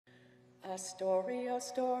A story of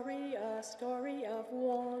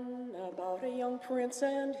one, about a young prince,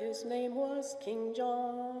 and his name was King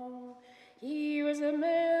John. He was a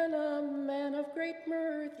man of great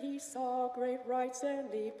mirth. He saw great rights,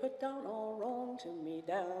 and he put down all wrong. To me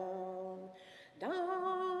down,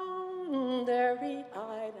 down,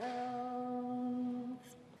 derry-I-down.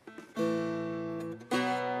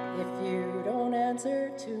 If you don't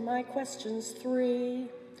answer to my questions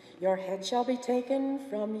three, your head shall be taken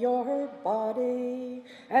from your body.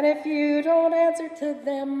 And if you don't answer to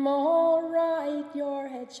them all right, your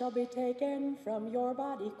head shall be taken from your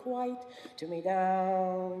body quite. To me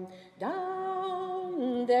down,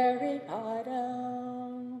 down,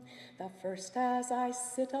 derry-I-down. The first as I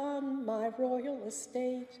sit on my royal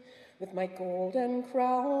estate, with my golden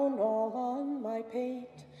crown all on my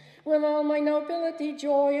pate, with all my nobility,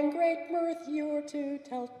 joy, and great mirth, you're to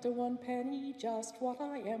tell to one penny just what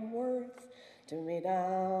I am worth. To me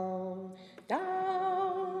down,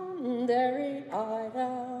 down,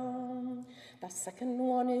 derry-I-down. The second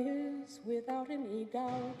one is, without any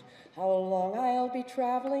doubt, how long I'll be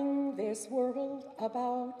traveling this world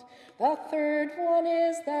about. The third one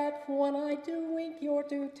is that when I do wink, you're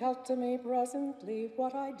to tell to me presently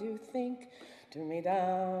what I do think. To me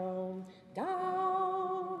down,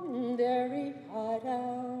 down,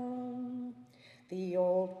 derry-I-down. The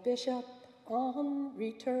old bishop, on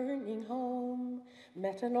returning home,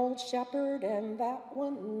 met an old shepherd, and that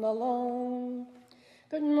one alone.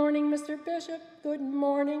 Good morning, Mr. Bishop, good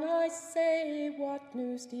morning, I say. What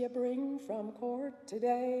news do you bring from court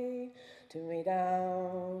today? To me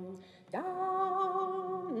down,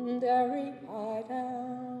 down,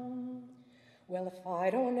 derry-I-down. Well, if I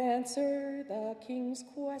don't answer the king's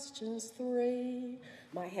questions three,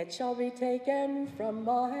 my head shall be taken from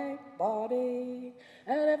my body.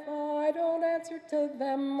 And if I don't answer to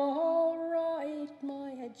them all right,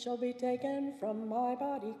 my head shall be taken from my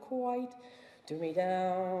body quite. To me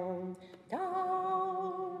down,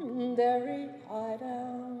 down,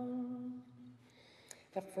 derry-I-down.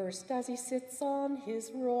 The first as he sits on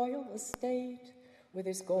his royal estate, with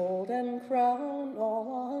his golden crown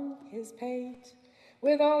all on his pate,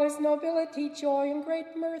 with all his nobility, joy, and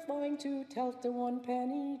great mirth, I'm to tell to one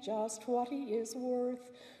penny just what he is worth.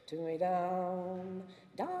 To me down,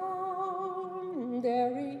 down,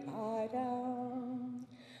 derry-I-down.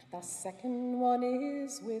 The second one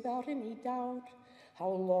is, without any doubt, how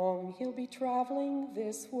long he'll be traveling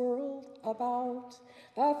this world about.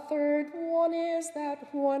 The third one is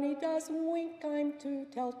that when he does wink, I'm to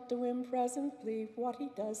tell to him presently what he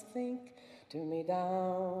does think. To me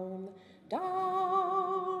down,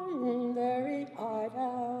 down,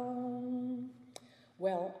 derry-I-down.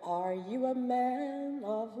 Well, are you a man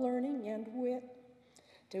of learning and wit,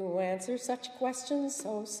 to answer such questions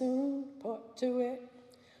so soon put to it?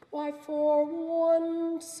 Why, for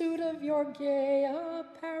one suit of your gay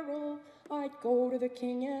apparel, I'd go to the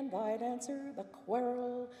king and I'd answer the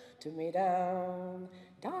quarrel. To me down,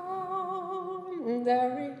 down,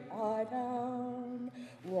 derry-I-down.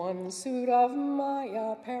 One suit of my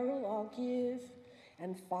apparel I'll give,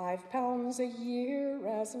 and £5 a year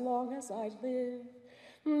as long as I live.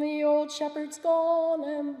 The old shepherd's gone,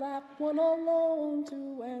 and that one alone,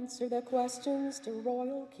 to answer the questions to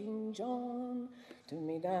royal King John. To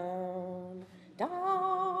me down,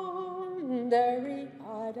 down,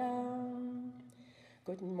 derry-I-down.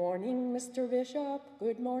 Good morning, Mr. Bishop,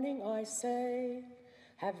 good morning, I say.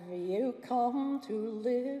 Have you come to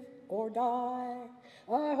live or die?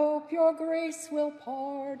 I hope your grace will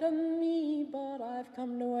pardon me, but I've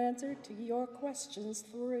come to answer to your questions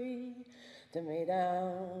three. To me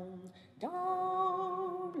down,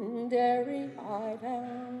 down,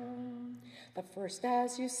 derry-I-down. The first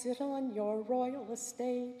as you sit on your royal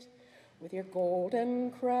estate, with your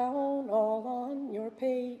golden crown all on your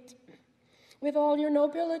pate, with all your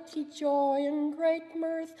nobility, joy, and great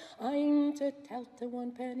mirth, I'm to tell to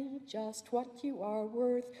one penny just what you are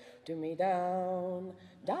worth. To me down,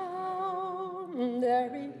 down,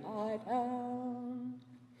 derry-I-down.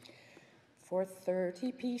 For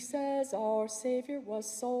 30 pieces our Savior was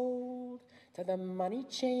sold to the money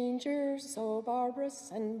changers so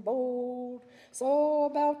barbarous and bold. So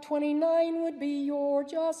about 29 would be your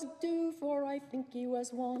just due, for I think he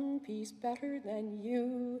was one piece better than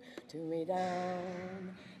you. To me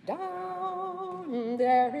down, down,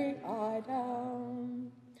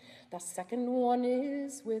 derry-I-down. The second one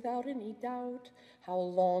is, without any doubt, how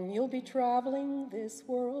long you'll be traveling this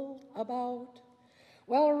world about.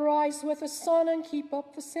 Well, rise with the sun and keep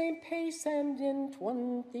up the same pace, and in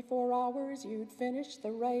 24 hours you'd finish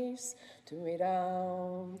the race. To me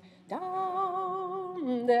down,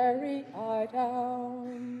 down,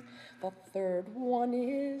 derry-I-down. The third one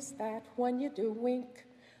is that when you do wink,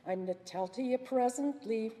 I'm to tell to you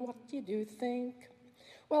presently what you do think.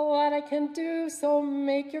 Well, that I can do, so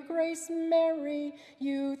make your grace merry.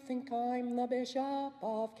 You think I'm the Bishop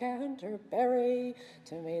of Canterbury.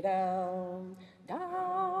 To me down,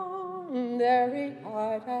 down,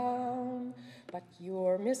 derry-I-down. But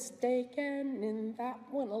you're mistaken in that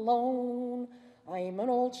one alone. I'm an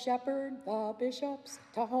old shepherd, the bishop's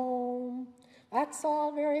to home. That's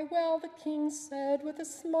all very well, the king said with a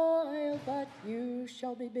smile, but you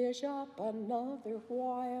shall be bishop another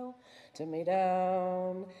while. To me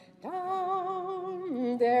down,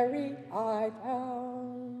 down, derry-I-down.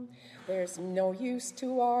 There's no use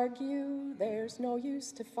to argue, there's no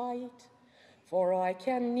use to fight, for I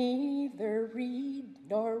can neither read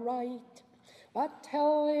nor write. But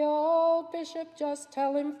tell the old bishop, just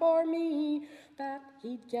tell him for me, that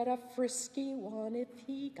he'd get a frisky one if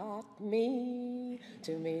he got me.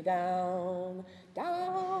 To me down,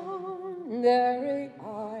 down, derry